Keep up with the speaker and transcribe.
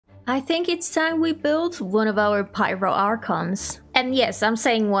I think it's time we build one of our Pyro Archons. And yes, I'm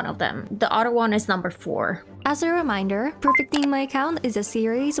saying one of them. The other one is number 4. As a reminder, Perfecting My Account is a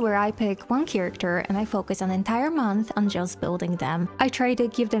series where I pick one character and I focus an entire month on just building them. I try to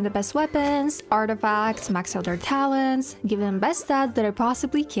give them the best weapons, artifacts, max out their talents, give them the best stats that I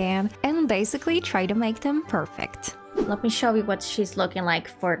possibly can, and basically try to make them perfect. Let me show you what she's looking like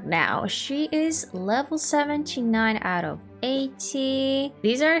for now. She is level 79 out of 80.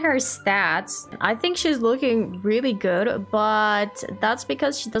 These are her stats. I think she's looking really good, but that's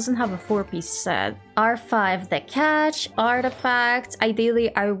because she doesn't have a 4-piece set. R5 the catch, artifact.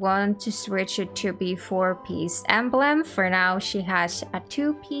 Ideally, I want to switch it to be 4-piece emblem. For now, she has a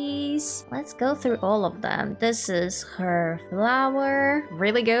 2-piece. Let's go through all of them. This is her flower.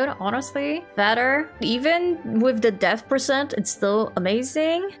 Really good, honestly. Feather. Even with the death percent, it's still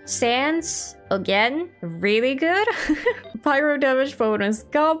amazing. Sands. Again, really good. Pyro damage bonus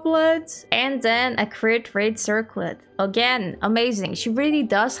goblet. And then a crit rate circlet. Again, amazing. She really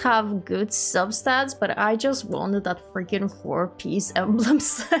does have good substats, but I just wanted that freaking 4-piece emblem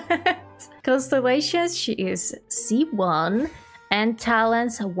set. Constellations, she is C1. And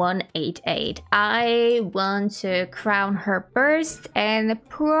talents 188. I want to crown her burst and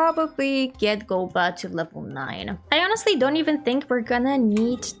probably get Goba to level 9. I honestly don't even think we're gonna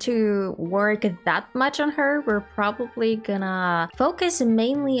need to work that much on her. We're probably gonna focus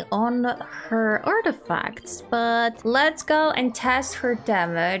mainly on her artifacts. But let's go and test her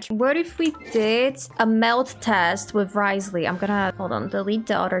damage. What if we did a melt test with Risley? I'm gonna, hold on, delete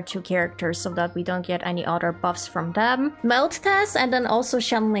the other 2 characters so that we don't get any other buffs from them. Melt test. And then also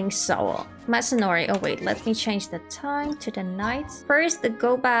xiangling solo. Masanori. Oh wait, let me change the time to the night. First, the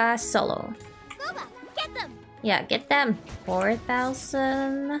Goba solo. Goba, get them! Yeah, get them.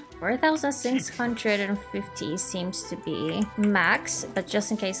 4,650 seems to be max, but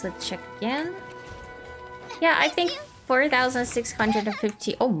just in case, let's check again. Yeah, I think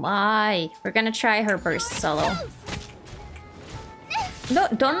 4,650. Oh my! We're gonna try her burst solo. No,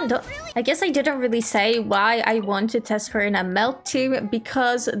 don't. I guess I didn't really say why I want to test her in a melt team,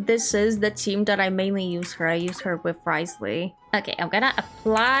 because this is the team that I mainly use her. I use her with Risley. Okay, I'm gonna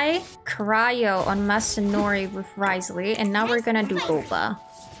apply Cryo on Masanori with Risley, and now we're gonna do Goba.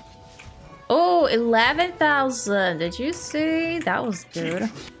 Oh, 11,000. Did you see? That was good.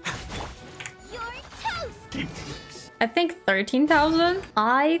 I think 13,000.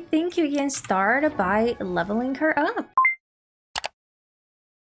 I think you can start by leveling her up.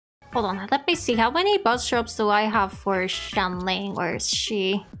 Hold on, let me see. How many boss drops do I have for xiangling? Where is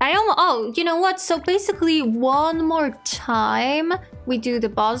she? Oh, you know what? So basically, one more time, we do the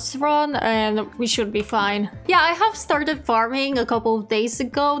boss run and we should be fine. Yeah, I have started farming a couple of days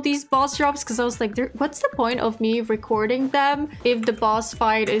ago these boss drops because I was like, what's the point of me recording them if the boss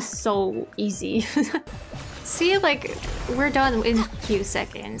fight is so easy? See, like, we're done in a few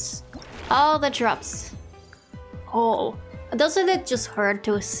seconds. All the drops. Oh. Doesn't it just hurt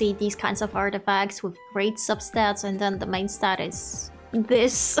to see these kinds of artifacts with great substats and then the main stat is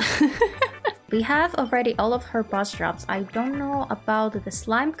this? We have already all of her boss drops. I don't know about the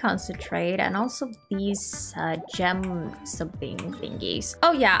slime concentrate and also these gem something thingies.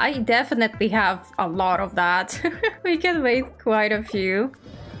 Oh yeah, I definitely have a lot of that. We can make quite a few.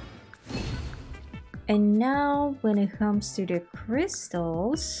 And now when it comes to the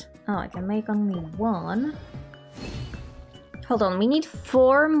crystals... Oh, I can make only 1. Hold on, we need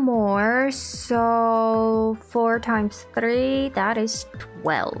 4 more, so 4 times 3, that is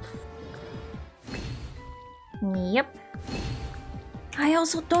 12. Yep. I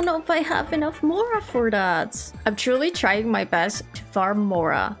also don't know if I have enough Mora for that. I'm truly trying my best to farm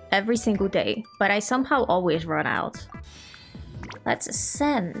Mora every single day, but I somehow always run out. Let's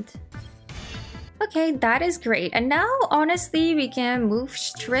ascend. Okay, that is great. And now, honestly, we can move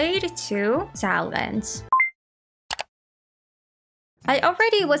straight to talent. I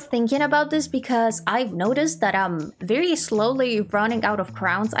already was thinking about this because I've noticed that I'm very slowly running out of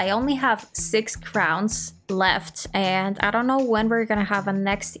crowns. I only have 6 crowns left and I don't know when we're gonna have a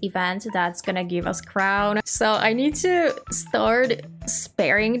next event that's gonna give us crown, so I need to start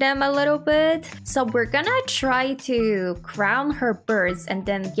sparing them a little bit. So we're gonna try to crown her birds and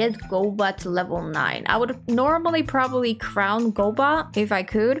then get Goba to level 9. I would normally probably crown Goba if I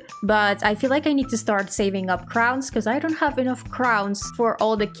could, but I feel like I need to start saving up crowns because I don't have enough crowns for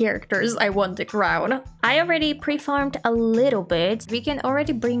all the characters I want to crown. I already pre-farmed a little bit. We can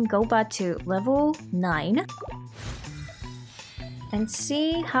already bring Goba to level 9. And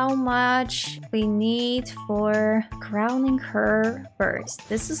see how much we need for crowning her first.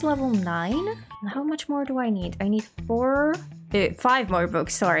 This is level 9. And how much more do I need? I need 4 5 more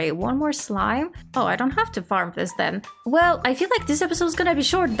books, sorry. 1 more slime. Oh, I don't have to farm this then. Well, I feel like this episode's gonna be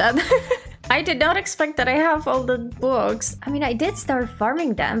short then. I did not expect that I have all the books. I mean, I did start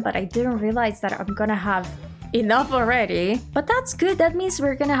farming them, but I didn't realize that I'm gonna have enough already. But that's good. That means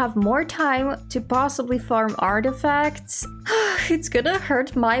we're gonna have more time to possibly farm artifacts. It's gonna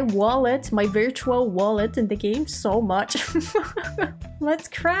hurt my wallet, my virtual wallet in the game so much. Let's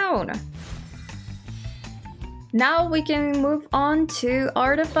crown. Now we can move on to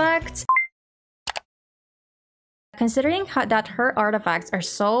artifacts. Considering that her artifacts are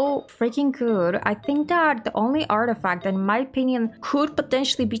so freaking good, I think that the only artifact that in my opinion could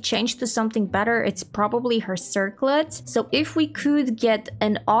potentially be changed to something better, it's probably her circlet. So if we could get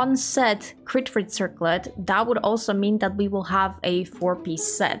an on-set crit rate circlet, that would also mean that we will have a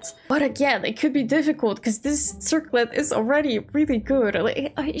 4-piece set. But again, it could be difficult because this circlet is already really good.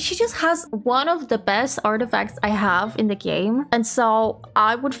 Like, she just has one of the best artifacts I have in the game. And so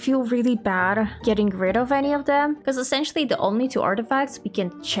I would feel really bad getting rid of any of them. Because essentially the only 2 artifacts we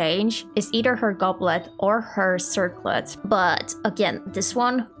can change is either her goblet or her circlet. But again, this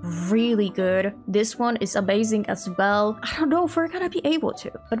one, really good. This one is amazing as well. I don't know if we're gonna be able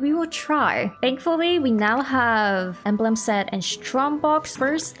to, but we will try. Thankfully, we now have emblem set and strongbox.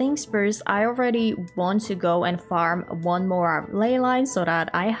 First things first, I already want to go and farm 1 more ley line so that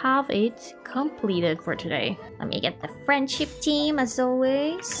I have it completed for today. Let me get the friendship team as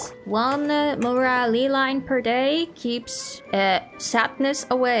always. 1 Mora ley line per day keeps sadness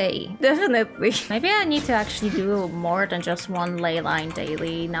away. Definitely. Maybe I need to actually do more than just 1 ley line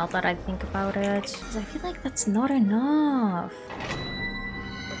daily now that I think about it. Because I feel like that's not enough.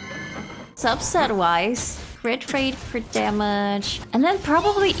 Subset wise, crit rate, crit damage, and then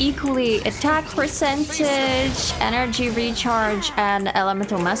probably equally attack percentage, energy recharge, and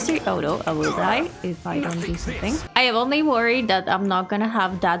elemental mastery. Oh no, I will die if I don't do something. I am only worried that I'm not gonna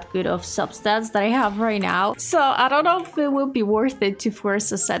have that good of substats that I have right now. So I don't know if it will be worth it to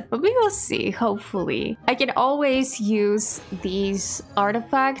force a set, but we will see, hopefully. I can always use these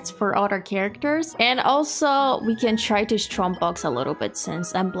artifacts for other characters. And also, we can try to strongbox a little bit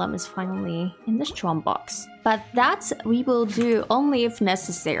since Emblem is finally in the strongbox. But that we will do only if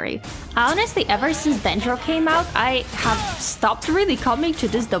necessary. Honestly, ever since Dendro came out, I have stopped really coming to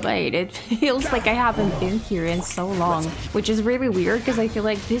this domain. It feels like I haven't been here in so long, which is really weird because I feel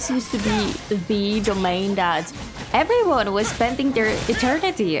like this used to be the domain that everyone was spending their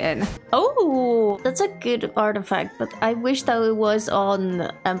eternity in. Oh, that's a good artifact, but I wish that it was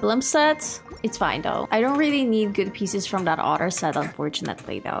on emblem set. It's fine though. I don't really need good pieces from that other set,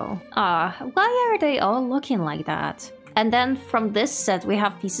 unfortunately though. Why are they all looking like that? And then from this set, we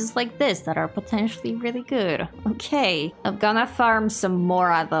have pieces like this that are potentially really good. Okay, I'm gonna farm some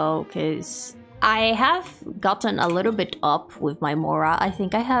Mora though, because I have gotten a little bit up with my Mora. I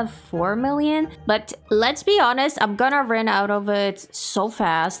think I have 4 million, but let's be honest, I'm gonna run out of it so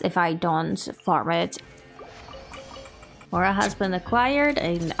fast if I don't farm it. Mora has been acquired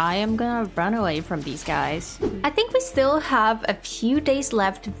and I am gonna run away from these guys. I think we still have a few days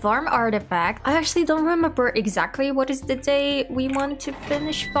left to farm artifact. I actually don't remember exactly what is the day we want to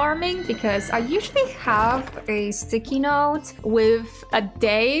finish farming because I usually have a sticky note with a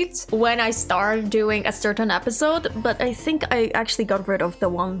date when I start doing a certain episode, but I think I actually got rid of the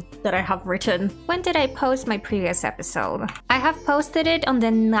one that I have written. When did I post my previous episode? I have posted it on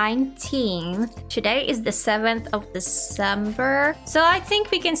the 19th. Today is the 7th of December. So I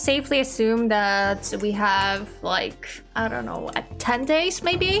think we can safely assume that we have like, I don't know, 10 days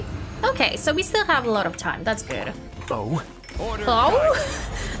maybe? Okay, so we still have a lot of time. That's good. Oh. Order.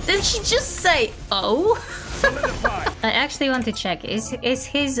 Oh? Did she just say oh? I actually want to check. Is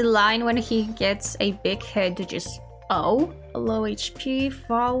his line when he gets a big hit to just oh? Low HP,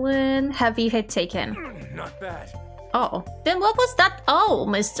 fallen, heavy hit taken. Not bad. Oh, then what was that? Oh,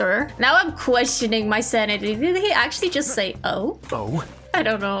 mister. Now I'm questioning my sanity. Did he actually just say, oh? Oh? I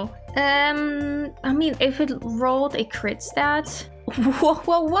don't know. I mean, if it rolled a crit stat. Whoa,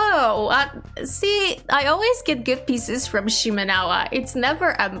 whoa, whoa. See, I always get good pieces from Shimanawa. It's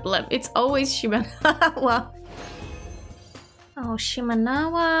never emblem. It's always Shimanawa. Oh,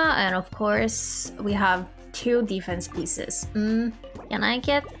 Shimanawa. And of course, we have 2 defense pieces. Can I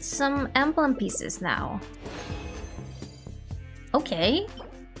get some emblem pieces now? Okay,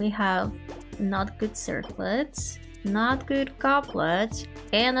 we have not good circlets. not good goblet,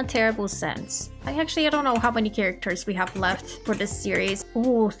 and a terrible sense. I don't know how many characters we have left for this series.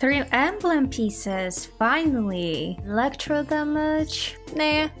 Oh, 3 emblem pieces, finally. Electro damage?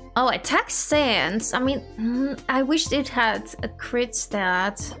 Nah. Oh, attack sense. I mean, I wish it had a crit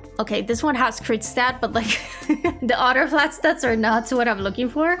stat. Okay, this one has crit stat, but like the other flat stats are not what I'm looking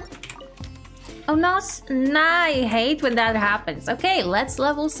for. Oh no, I hate when that happens. Okay, let's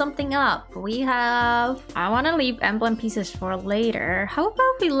level something up. We have... I want to leave emblem pieces for later. How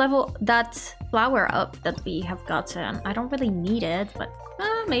about we level that flower up that we have gotten? I don't really need it, but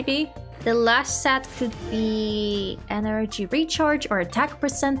maybe. The last stat could be energy recharge or attack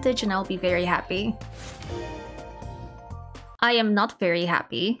percentage, and I'll be very happy. I am not very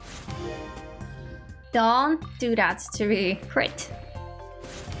happy. Don't do that to me. Crit.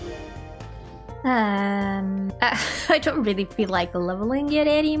 I don't really feel like leveling it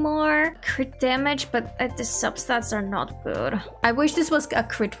anymore. Crit damage, but the substats are not good. I wish this was a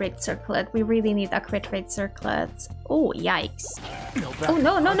crit rate circlet. We really need a crit rate circlet. Oh, yikes. Oh,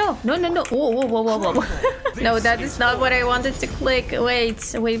 no. Oh, whoa. No, that is not what I wanted to click.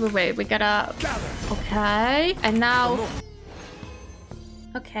 Wait. We gotta... Okay, and now...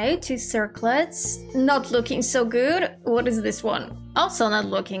 Okay, 2 circlets. Not looking so good. What is this one? Also not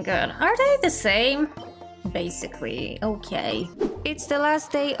looking good. Are they the same? Basically, okay. It's the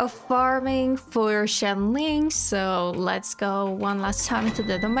last day of farming for xiangling, so let's go one last time to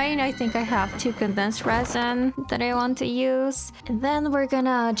the domain. I think I have 2 condensed resin that I want to use. And then we're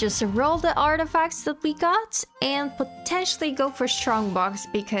gonna just roll the artifacts that we got and potentially go for strongbox,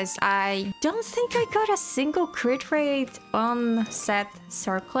 because I don't think I got a single crit rate on set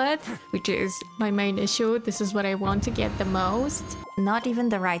circlet, which is my main issue. This is what I want to get the most. Not even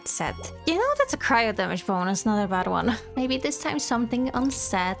the right set. You know, that's a cryo damage bonus, not a bad one. Maybe this time something on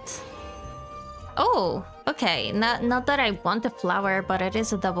set. Oh, okay. Not that I want the flower, but it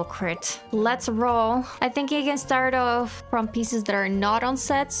is a double crit. Let's roll. I think you can start off from pieces that are not on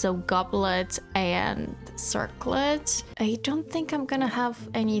set, so goblet and circlet. I don't think I'm gonna have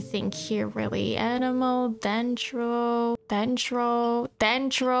anything here really. Animal, dendro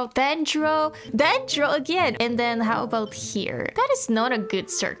again. And then how about here? That is not a good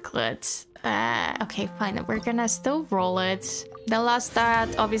circlet. Okay, fine. We're gonna still roll it. The last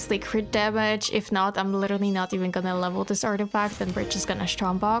stat, obviously crit damage. If not, I'm literally not even gonna level this artifact, and we're just gonna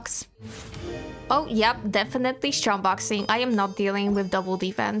strongbox. Oh, yep, definitely strongboxing. I am not dealing with double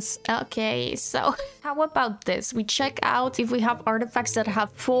defense. Okay, so how about this? We check out if we have artifacts that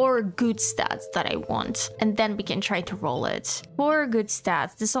have 4 good stats that I want, and then we can try to roll it. 4 good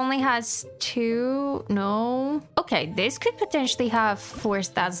stats. This only has 2. No. Okay, this could potentially have 4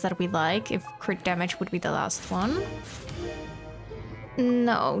 stats that we like, if crit damage would be the last one.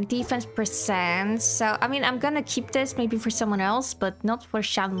 No, defense percent. So, I mean, I'm gonna keep this maybe for someone else, but not for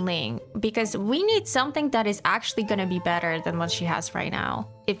xiangling, because we need something that is actually gonna be better than what she has right now,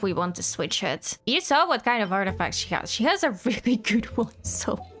 if we want to switch it. You saw what kind of artifact she has. She has a really good one,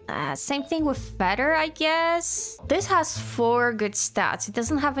 so... same thing with feather, I guess. This has 4 good stats. It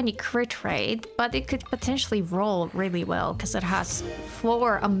doesn't have any crit rate, but it could potentially roll really well, because it has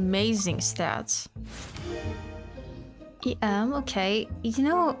 4 amazing stats. Okay. You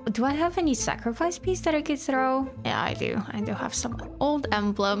know, do I have any sacrifice piece that I could throw? Yeah, I do. I do have some old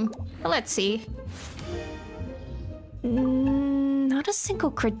emblem. Let's see. Not a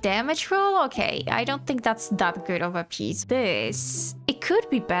single crit damage roll? Okay, I don't think that's that good of a piece. This... it could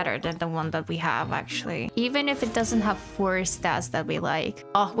be better than the one that we have, actually. Even if it doesn't have 4 stats that we like.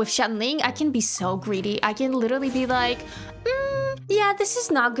 Oh, with xiangling, I can be so greedy. I can literally be like, yeah, this is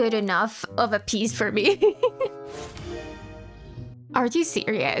not good enough of a piece for me. Are you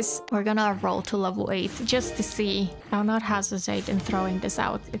serious? We're gonna roll to level 8 just to see. I'll not hesitate in throwing this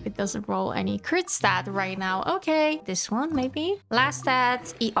out if it doesn't roll any crit stat right now. Okay, this one maybe. Last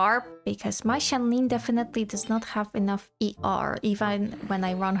stat, ER, because my xiangling definitely does not have enough ER, even when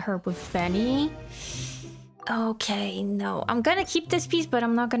I run her with Benny. Okay, no. I'm gonna keep this piece, but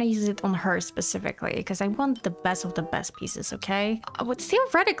I'm not gonna use it on her specifically, because I want the best of the best pieces, okay?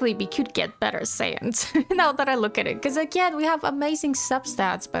 Theoretically, we could get better Saiyans, now that I look at it. Because again, we have amazing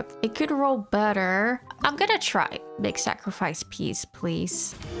substats, but it could roll better. I'm gonna try. Big sacrifice piece,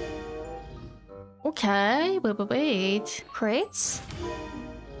 please. Okay, wait. Crits?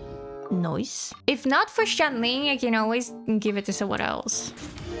 Nice. If not for xiangling, I can always give it to someone else.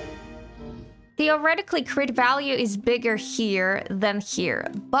 Theoretically, crit value is bigger here than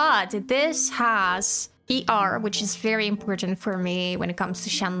here, but this has ER, which is very important for me when it comes to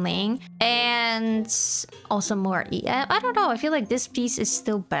xiangling, and also more EM. I don't know, I feel like this piece is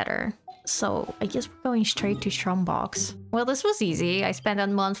still better. So I guess we're going straight to strongbox. Well, this was easy. I spent a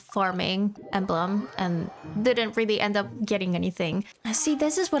month farming emblem and didn't really end up getting anything. See,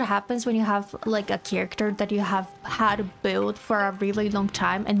 this is what happens when you have like a character that you have had built for a really long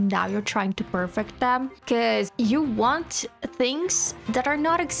time and now you're trying to perfect them. Because you want things that are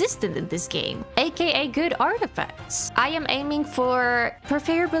not existent in this game, aka good artifacts. I am aiming for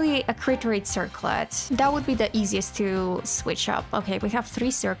preferably a crit rate circlet. That would be the easiest to switch up. Okay, we have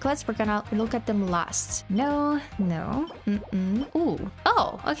 3 circlets. We're gonna look at them last. No. Ooh.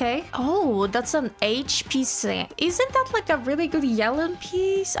 Oh, okay. Oh, that's an HP thing. Isn't that like a really good yellow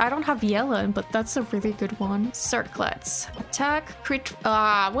piece? I don't have yellow, but that's a really good one. Circlets. Attack, crit.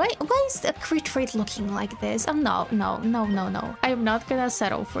 Why is the crit rate looking like this? Oh, no. I am not gonna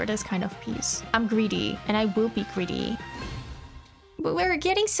settle for this kind of piece. I'm greedy, and I will be greedy. We're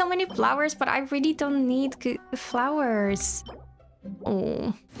getting so many flowers, but I really don't need good flowers.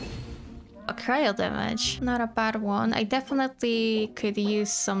 Oh. A cryo damage. Not a bad one. I definitely could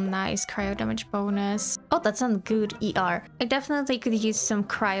use some nice cryo damage bonus. Oh, that's a good ER. I definitely could use some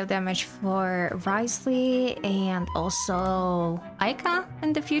cryo damage for Risley and also Aika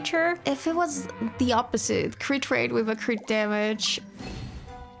in the future. If it was the opposite, crit rate with a crit damage.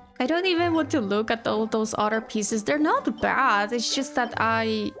 I don't even want to look at all those other pieces. They're not bad. It's just that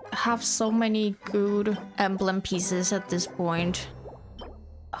I have so many good emblem pieces at this point.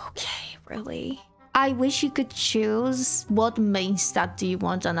 Okay, really? I wish you could choose what main stat do you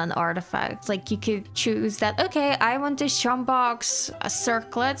want on an artifact. Like you could choose that, okay, I want the strongbox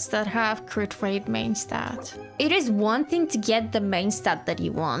circlets that have crit rate main stat. It is one thing to get the main stat that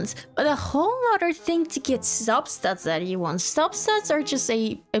you want, but a whole other thing to get substats that you want. Substats are just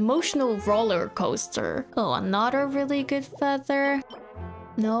a emotional roller coaster. Oh, another really good feather.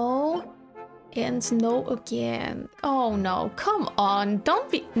 No. And no again. Oh no, come on,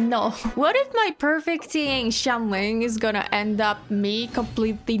 don't be... No. What if my perfecting xiangling is gonna end up me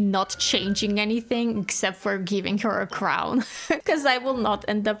completely not changing anything except for giving her a crown? Because I will not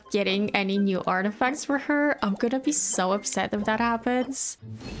end up getting any new artifacts for her. I'm gonna be so upset if that happens.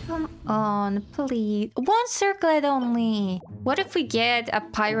 Come on, please. 1 circlet only. What if we get a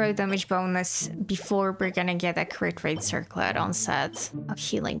pyro damage bonus before we're gonna get a crit rate circlet on set? A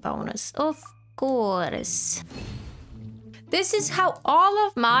healing bonus. Of course. This is how all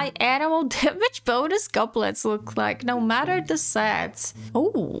of my animal damage bonus couplets look like, no matter the set.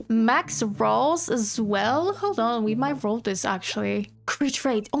 Oh, max rolls as well. Hold on, we might roll this actually. Crit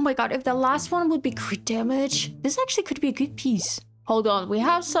rate. Oh my god, if the last one would be crit damage, this actually could be a good piece. Hold on, we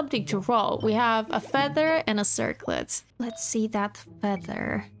have something to roll. We have a feather and a circlet. Let's see that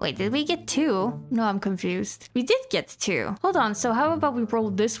feather. Wait, did we get 2? No, I'm confused. We did get 2. Hold on, so how about we roll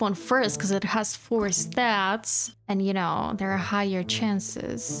this one first because it has 4 stats. And you know, there are higher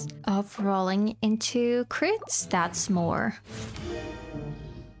chances of rolling into crit stats more.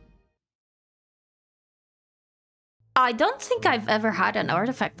 I don't think I've ever had an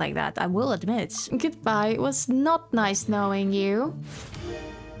artifact like that, I will admit. Goodbye, it was not nice knowing you.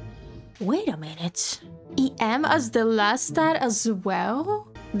 Wait a minute. EM as the last stat as well?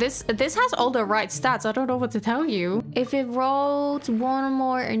 This has all the right stats, I don't know what to tell you. If it rolled 1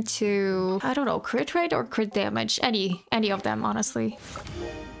 more into, I don't know, crit rate or crit damage, any of them, honestly.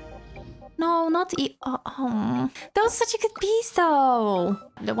 No, not that was such a good piece though.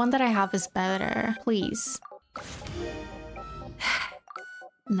 The one that I have is better, please.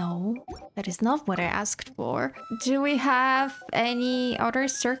 No, that is not what I asked for. Do we have any other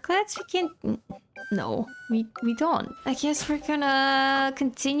circlets we can... No, we don't. I guess we're gonna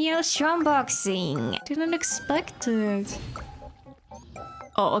continue strongboxing. Didn't expect it.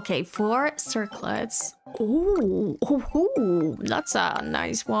 Oh, okay, 4 circlets. Ooh, that's a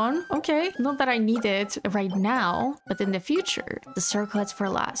nice one. Okay, not that I need it right now, but in the future. The circlets for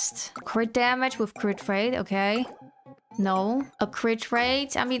last. Crit damage with crit rate, okay. No, a crit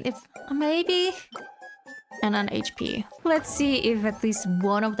rate. I mean, if maybe. And an HP. Let's see if at least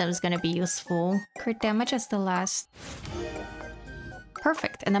one of them is gonna be useful. Crit damage as the last.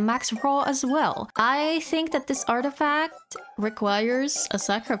 Perfect, and a max roll as well. I think that this artifact requires a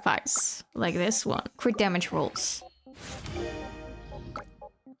sacrifice, like this one. Crit damage rolls.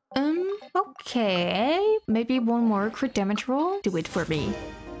 Okay. Maybe 1 more crit damage roll. Do it for me.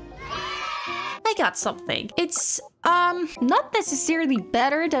 I got something. It's not necessarily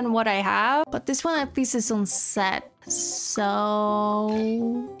better than what I have, but this one at least is on set. So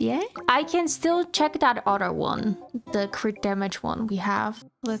yeah, I can still check that other one, the crit damage one we have.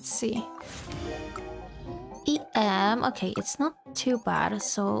 Let's see. EM, okay, it's not too bad,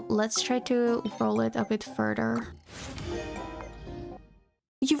 so let's try to roll it a bit further.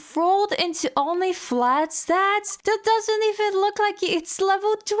 You've rolled into only flat stats? That doesn't even look like it's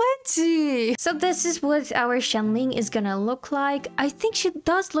level 20. So this is what our xiangling is gonna look like. I think she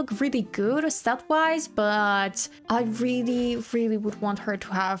does look really good stat-wise, but I really would want her to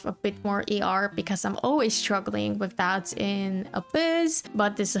have a bit more ER because I'm always struggling with that in Abyss.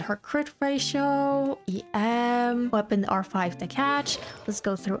 But this is her crit ratio, EM, weapon R5 to catch. Let's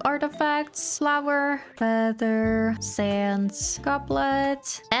go through artifacts, flower, feather, sands, goblet,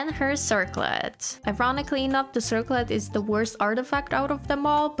 and her circlet. Ironically enough, the circlet is the worst artifact out of them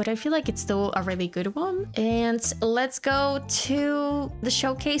all, but I feel like it's still a really good one. And let's go to the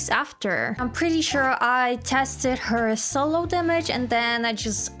showcase after. I'm pretty sure I tested her solo damage and then I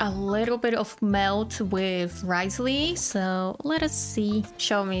just a little bit of melt with Risley. So let us see.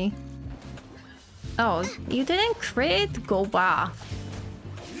 Show me. Oh, you didn't crit? Go back.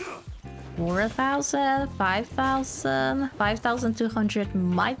 4,000, 5,000, 5,200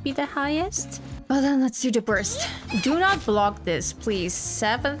 might be the highest. Well then, let's do the burst. Do not block this, please.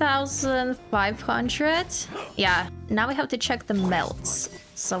 7,500. Yeah, now we have to check the melts.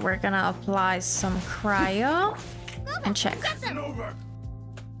 So we're gonna apply some cryo and check.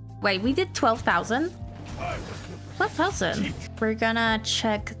 Wait, we did 12,000? 12,000. We're gonna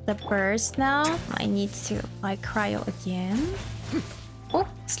check the burst now. I need to apply cryo again. Oh,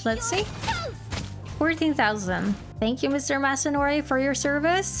 let's see. 14,000. Thank you, Mr. Masanori, for your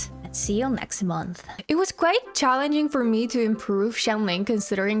service. Let's see you next month. It was quite challenging for me to improve xiangling,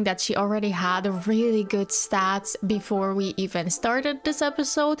 considering that she already had really good stats before we even started this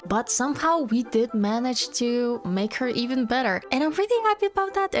episode. But somehow we did manage to make her even better. And I'm really happy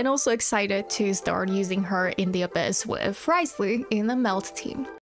about that and also excited to start using her in the Abyss with Risley in the Melt team.